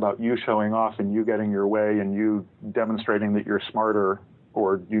being about you showing off and you getting your way and you demonstrating that you're smarter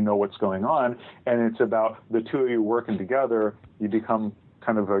or you know what's going on. And it's about the two of you working together. You become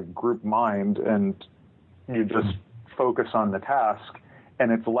kind of a group mind, and you just focus on the task.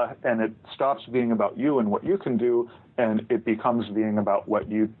 And it stops being about you and what you can do, and it becomes being about what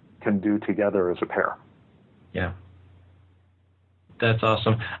you can do together as a pair. Yeah. That's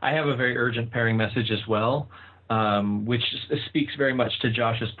awesome. I have a very urgent pairing message as well, which speaks very much to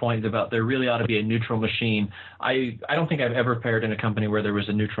Josh's point about there really ought to be a neutral machine. I don't think I've ever paired in a company where there was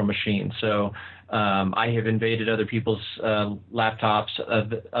a neutral machine. So I have invaded other people's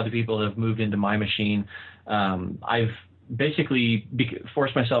laptops. Other people have moved into my machine. I've basically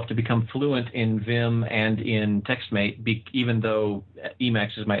forced myself to become fluent in Vim and in TextMate, even though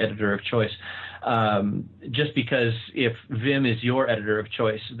Emacs is my editor of choice. Just because if Vim is your editor of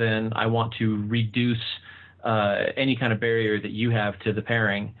choice, then I want to reduce any kind of barrier that you have to the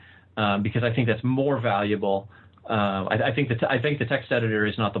pairing, because I think that's more valuable. I think the text editor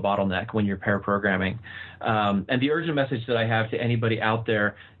is not the bottleneck when you're pair programming. And the urgent message that I have to anybody out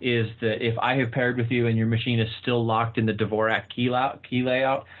there is that if I have paired with you and your machine is still locked in the Dvorak key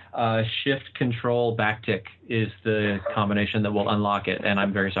layout, Shift Control Backtick is the combination that will unlock it, and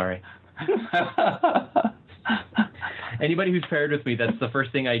I'm very sorry. Anybody who's paired with me, that's the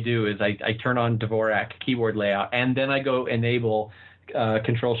first thing I do is I turn on Dvorak keyboard layout, and then I go enable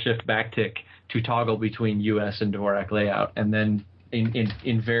Control Shift backtick to toggle between US and Dvorak layout, and then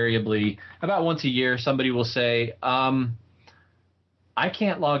invariably about once a year somebody will say, I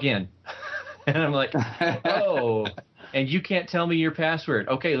can't log in. And I'm like, oh, and you can't tell me your password.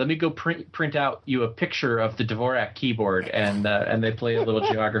 Okay, let me go print out you a picture of the Dvorak keyboard, and they play a little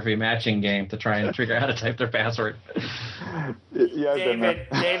geography matching game to try and figure out how to type their password. Yeah,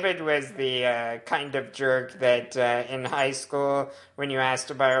 David was the kind of jerk that in high school, when you asked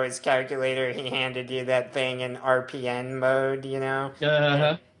to borrow his calculator, he handed you that thing in RPN mode, you know?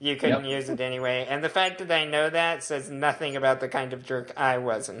 Uh-huh. You couldn't use it anyway. And the fact that I know that says nothing about the kind of jerk I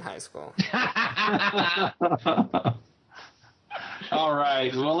was in high school. All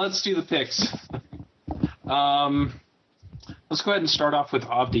right. Well, let's do the picks. Let's go ahead and start off with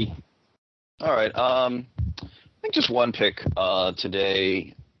Avdi. All right. I think just one pick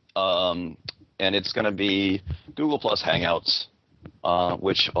today, and it's going to be Google Plus Hangouts,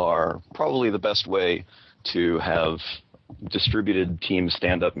 which are probably the best way to have distributed team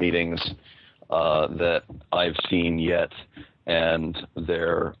stand-up meetings that I've seen yet, and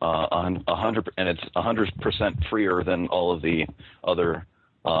they're 100%, and it's 100% freer than all of the other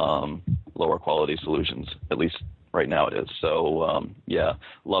lower quality solutions. At least right now it is. So yeah,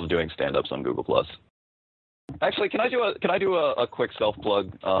 love doing stand-ups on Google Plus. Actually, can I do a quick self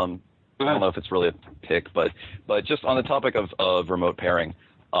plug? I don't know if it's really a pick, but just on the topic of remote pairing,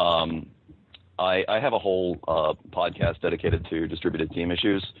 I have a whole podcast dedicated to distributed team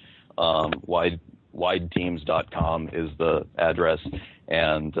issues. Wideteams.com is the address,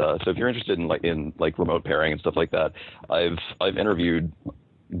 and so if you're interested in remote pairing and stuff like that, I've interviewed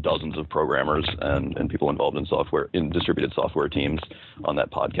dozens of programmers and people involved in distributed software teams on that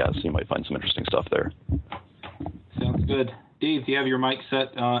podcast. So you might find some interesting stuff there. Sounds good. Dave, do you have your mic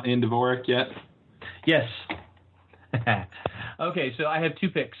set in Dvorak yet? Yes. Okay, so I have two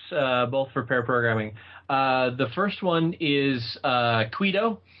picks, both for pair programming. The first one is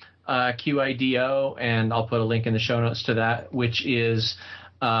Quido, Qido, and I'll put a link in the show notes to that, which is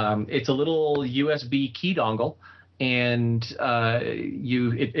it's a little USB key dongle, and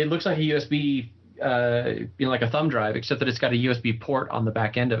it looks like a USB, like a thumb drive, except that it's got a USB port on the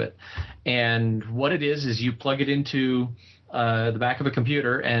back end of it. And what it is you plug it into the back of a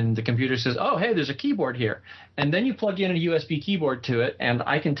computer, and the computer says, oh, hey, there's a keyboard here. And then you plug in a USB keyboard to it, and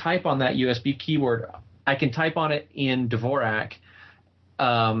I can type on that USB keyboard. I can type on it in Dvorak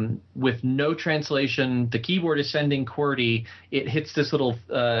with no translation. The keyboard is sending QWERTY. It hits this little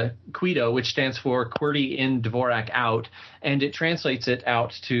Quido, which stands for QWERTY in Dvorak out, and it translates it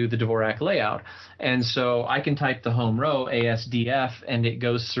out to the Dvorak layout. And so I can type the home row, ASDF, and it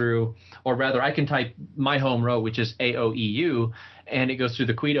goes through, or rather I can type my home row, which is AOEU, and it goes through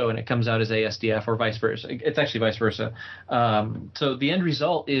the Quido and it comes out as ASDF, or vice versa. It's actually vice versa. So the end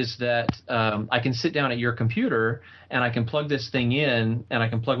result is that I can sit down at your computer and I can plug this thing in, and I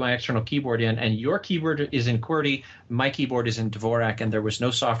can plug my external keyboard in, and your keyboard is in QWERTY, my keyboard is in Dvorak, and there was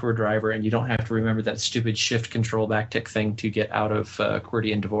no software driver, and you don't have to remember that stupid shift control backtick thing to get out of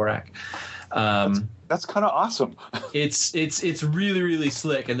QWERTY and Dvorak. That's kind of awesome. It's really, really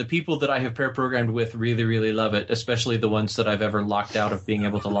slick, and the people that I have pair programmed with really, really love it, especially the ones that I've ever locked out of being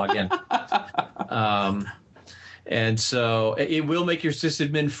able to log in. And so it will make your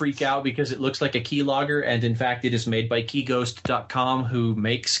sysadmin freak out because it looks like a keylogger, and in fact it is made by keyghost.com, who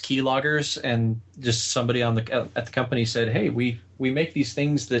makes keyloggers, and just somebody at the company said, hey, we make these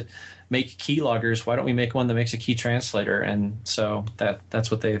things that make keyloggers. Why don't we make one that makes a key translator? And so that's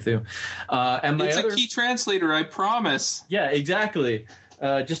what they do. And it's a key translator, I promise. Yeah, exactly.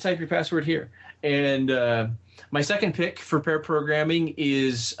 Just type your password here. And my second pick for pair programming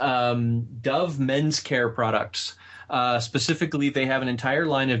is Dove Men's Care products. Specifically, they have an entire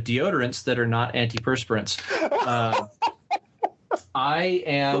line of deodorants that are not antiperspirants. I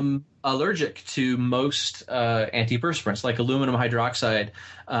am allergic to most antiperspirants, like aluminum hydroxide.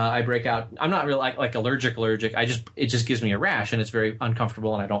 I break out. I'm not really like allergic. It just gives me a rash, and it's very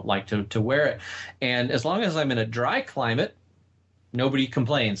uncomfortable, and I don't like to wear it. And as long as I'm in a dry climate, nobody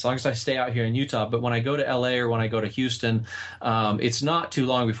complains, as long as I stay out here in Utah. But when I go to LA or when I go to Houston, it's not too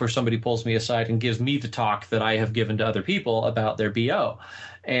long before somebody pulls me aside and gives me the talk that I have given to other people about their BO.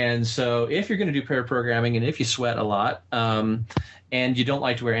 And so if you're going to do pair programming, and if you sweat a lot, and you don't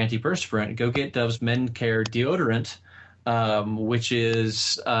like to wear antiperspirant, go get Dove's Men Care deodorant, which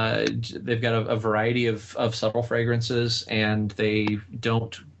is they've got a variety of subtle fragrances, and they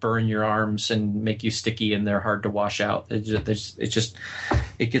don't burn your arms and make you sticky, and they're hard to wash out.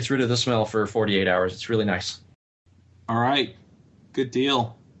 It gets rid of the smell for 48 hours. It's really nice. All right. Good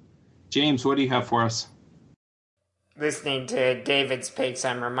deal. James, what do you have for us? listening to David's picks,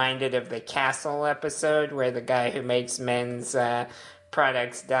 I'm reminded of the Castle episode where the guy who makes men's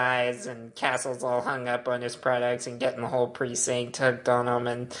products dies and Castle's all hung up on his products and getting the whole precinct hooked on them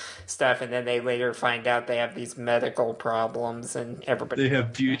and stuff, and then they later find out they have these medical problems and everybody... They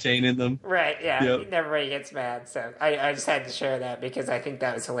have butane in them. Right, yeah. Yep. And everybody gets mad, so I just had to share that because I think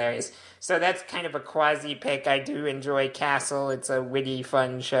that was hilarious. So that's kind of a quasi-pick. I do enjoy Castle. It's a witty,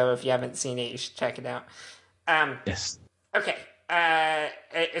 fun show. If you haven't seen it, you should check it out. Yes. Okay.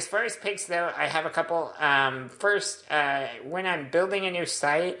 As far as picks, though, I have a couple. First, when I'm building a new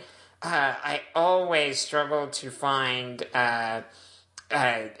site, I always struggle to find a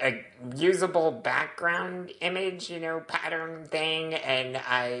usable background image, pattern thing, and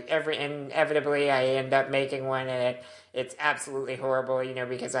inevitably I end up making one, and it's absolutely horrible,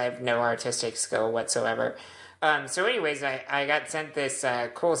 because I have no artistic skill whatsoever. So anyways, I got sent this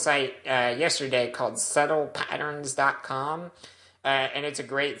cool site yesterday called subtlepatterns.com. And it's a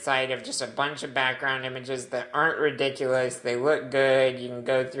great site of just a bunch of background images that aren't ridiculous. They look good. You can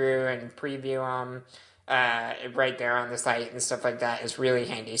go through and preview them right there on the site and stuff like that. It's really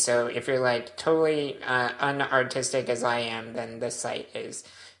handy. So if you're like totally unartistic as I am, then this site is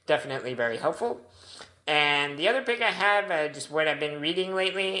definitely very helpful. And the other pick I have, just what I've been reading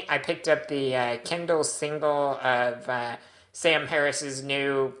lately, I picked up the Kindle single of Sam Harris's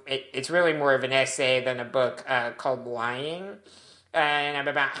new, it's really more of an essay than a book, called Lying. And I'm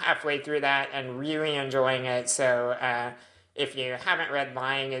about halfway through that and really enjoying it. So if you haven't read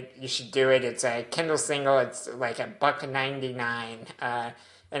Lying, you should do it. It's a Kindle single. It's like $1.99. And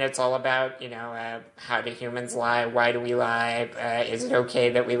it's all about, how do humans lie? Why do we lie? Is it okay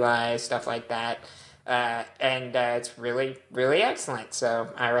that we lie? Stuff like that. And it's really, really excellent. So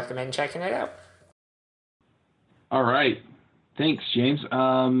I recommend checking it out. All right. Thanks, James.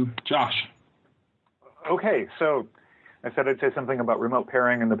 Josh. Okay, so I said I'd say something about remote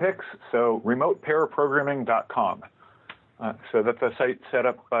pairing in the picks. So remotepairprogramming.com. So that's a site set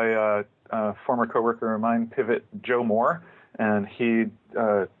up by a former coworker of mine, Pivot Joe Moore, and he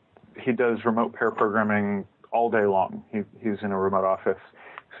does remote pair programming all day long. He's in a remote office,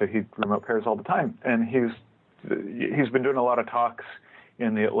 so he remote pairs all the time, and he's been doing a lot of talks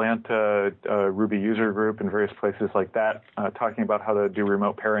in the Atlanta Ruby user group and various places like that, talking about how to do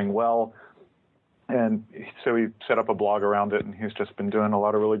remote pairing well. And so he set up a blog around it, and he's just been doing a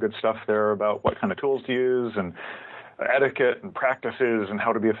lot of really good stuff there about what kind of tools to use and etiquette and practices and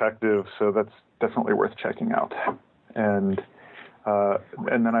how to be effective. So that's definitely worth checking out. And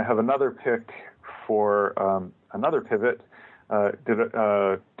then I have another pick for another pivot.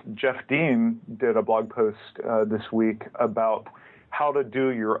 Jeff Dean did a blog post this week about how to do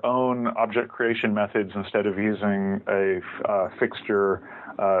your own object creation methods instead of using a fixture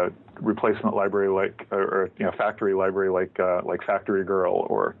replacement library or factory library like Factory Girl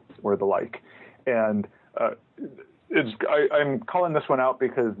or the like. And I'm calling this one out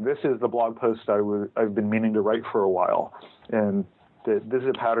because this is the blog post I've been meaning to write for a while, and this is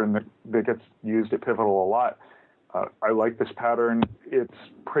a pattern that gets used at Pivotal a lot. I like this pattern. It's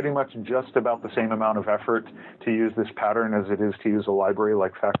pretty much just about the same amount of effort to use this pattern as it is to use a library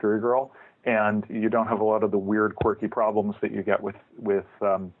like Factory Girl, and you don't have a lot of the weird, quirky problems that you get with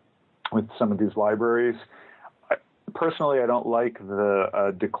some of these libraries. Personally, I don't like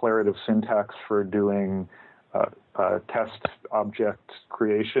the declarative syntax for doing test object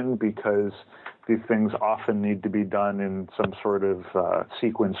creation because these things often need to be done in some sort of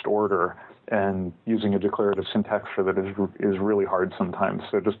sequenced order, and using a declarative syntax for that is really hard sometimes.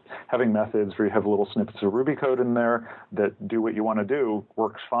 So just having methods where you have little snippets of Ruby code in there that do what you want to do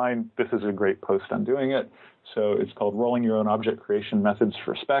works fine. This is a great post on doing it. So it's called Rolling Your Own Object Creation Methods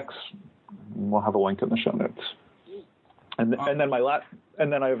for Specs. We'll have a link in the show notes. And then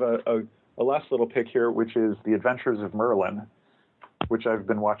I have a last little pick here, which is The Adventures of Merlin, which I've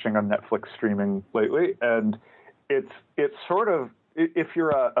been watching on Netflix streaming lately. And it's sort of, if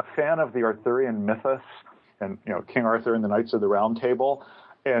you're a fan of the Arthurian mythos and King Arthur and the Knights of the Round Table,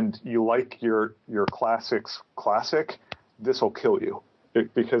 and you like your classics classic, this will kill you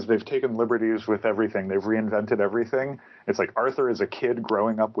because they've taken liberties with everything. They've reinvented everything. It's like Arthur is a kid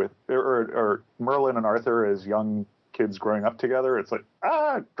growing up with, or Merlin and Arthur as young kids growing up together. It's like,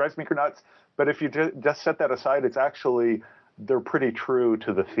 drives me nuts. But if you just set that aside, it's actually, they're pretty true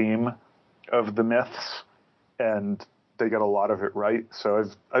to the theme of the myths, and they get a lot of it right. So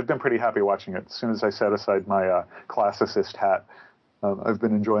I've been pretty happy watching it. As soon as I set aside my classicist hat, I've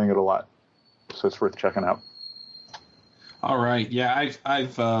been enjoying it a lot. So it's worth checking out. All right. Yeah,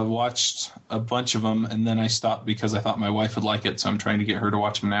 I've watched a bunch of them, and then I stopped because I thought my wife would like it, so I'm trying to get her to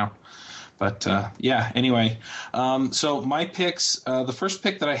watch them now. But yeah, anyway, so my picks, the first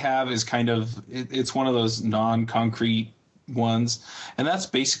pick that I have is kind of, it's one of those non-concrete ones, and that's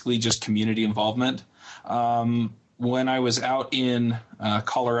basically just community involvement. When I was out in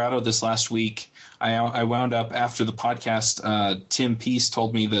Colorado this last week, I wound up, after the podcast, Tim Peace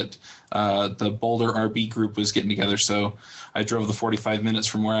told me that the Boulder RB group was getting together, so I drove the 45 minutes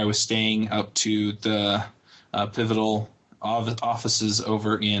from where I was staying up to the Pivotal offices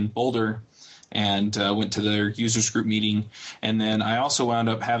over in Boulder, and went to their users group meeting. And then I also wound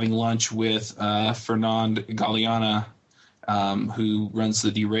up having lunch with Fernand Galeana, who runs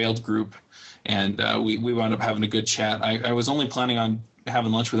the Derailed group, and we wound up having a good chat. I was only planning on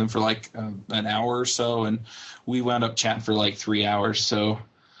having lunch with him for like an hour or so, and we wound up chatting for like 3 hours. So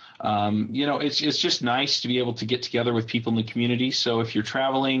it's just nice to be able to get together with people in the community. So if you're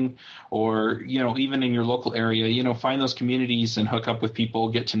traveling, or even in your local area, find those communities and hook up with people,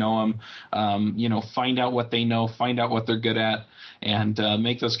 get to know them, find out what they know, find out what they're good at, and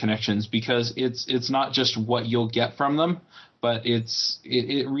make those connections, because it's not just what you'll get from them, but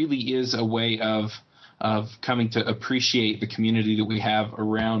it really is a way of coming to appreciate the community that we have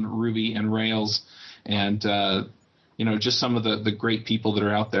around Ruby and Rails, and just some of the great people that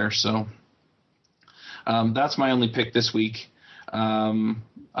are out there. So that's my only pick this week.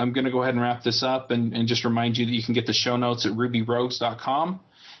 I'm going to go ahead and wrap this up and just remind you that you can get the show notes at rubyrogues.com,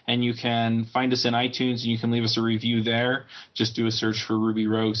 and you can find us in iTunes, and you can leave us a review there. Just do a search for Ruby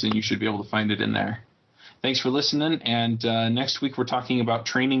Rogues, and you should be able to find it in there. Thanks for listening, and next week we're talking about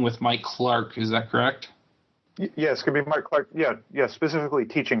training with Mike Clark. Is that correct? Yes, it could be Mike Clark. Yeah, specifically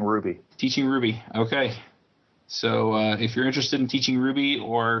teaching Ruby. Teaching Ruby, okay. So if you're interested in teaching Ruby,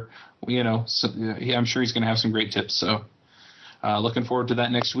 or, I'm sure he's going to have some great tips. So looking forward to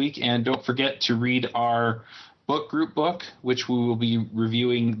that next week. And don't forget to read our group book, which we will be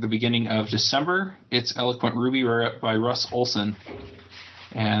reviewing the beginning of December. It's Eloquent Ruby by Russ Olson.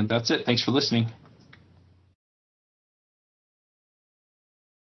 And that's it. Thanks for listening.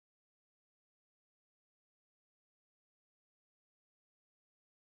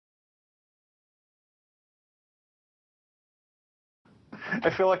 I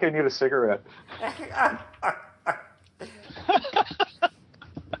feel like I need a cigarette.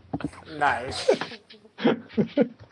 Nice.